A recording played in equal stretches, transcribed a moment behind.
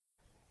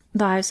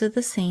Lives of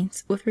the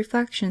Saints, with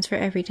Reflections for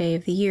every day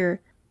of the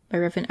year, by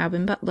Rev.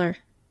 Alban Butler.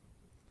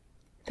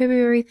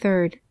 February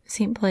 3.—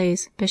 ST.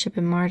 Blase, Bishop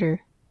and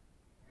Martyr.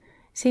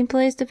 St.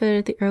 Blase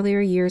devoted the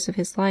earlier years of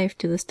his life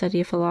to the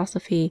study of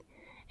philosophy,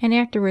 and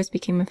afterwards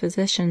became a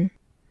physician.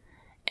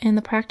 In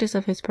the practice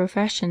of his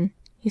profession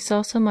he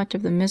saw so much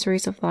of the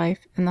miseries of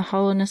life and the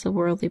hollowness of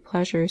worldly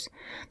pleasures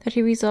that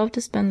he resolved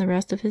to spend the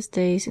rest of his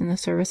days in the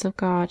service of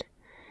God,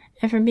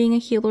 and from being a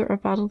healer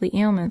of bodily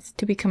ailments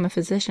to become a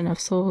physician of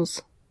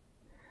souls.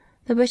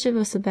 The Bishop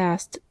of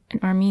Sebaste,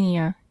 in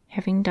Armenia,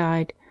 having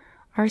died,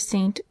 our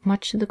Saint,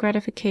 much to the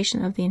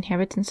gratification of the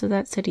inhabitants of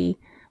that city,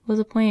 was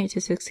appointed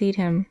to succeed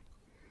him.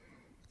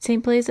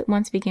 St. Blase at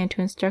once began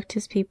to instruct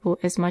his people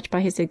as much by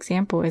his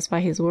example as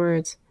by his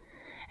words,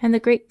 and the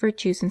great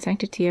virtues and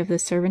sanctity of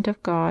this servant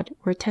of God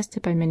were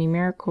attested by many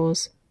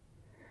miracles.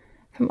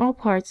 From all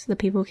parts the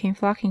people came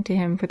flocking to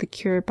him for the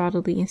cure of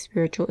bodily and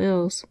spiritual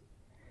ills.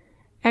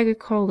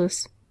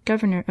 Agricolas,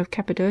 governor of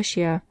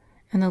Cappadocia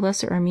and the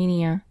Lesser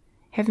Armenia,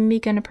 having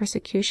begun a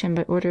persecution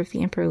by order of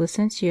the Emperor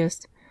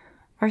Licentius,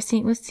 our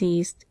Saint was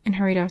seized and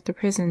hurried off to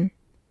prison.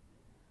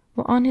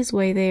 While on his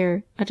way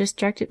there, a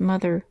distracted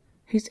mother,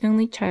 whose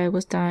only child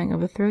was dying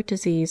of a throat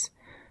disease,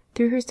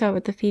 threw herself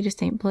at the feet of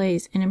St.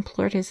 Blase and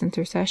implored his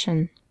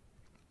intercession.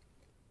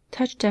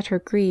 Touched at her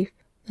grief,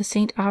 the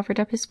Saint offered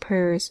up his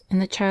prayers,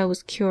 and the child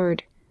was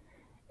cured;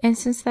 and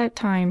since that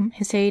time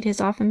his aid has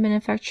often been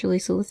effectually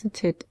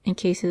solicited in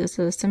cases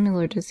of a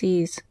similar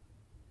disease.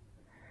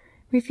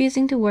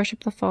 Refusing to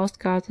worship the false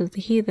gods of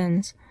the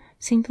heathens,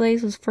 St.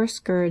 Blase was first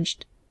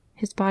scourged,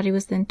 his body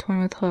was then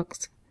torn with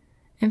hooks,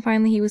 and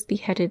finally he was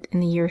beheaded in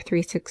the year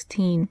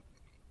 316.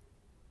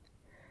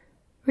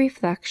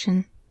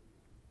 Reflection.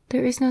 —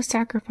 There is no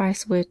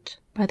sacrifice which,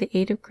 by the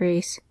aid of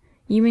grace,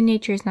 human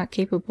nature is not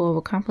capable of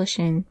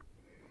accomplishing.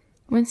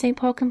 When St.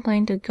 Paul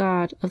complained to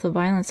God of the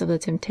violence of the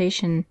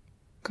temptation,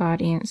 God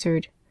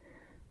answered,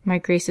 "My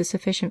grace is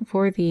sufficient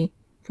for thee,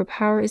 for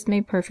power is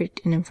made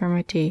perfect in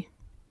infirmity."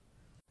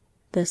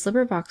 This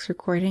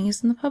recording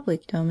is in the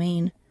public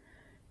domain.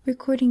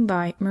 Recording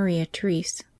by Maria Therese.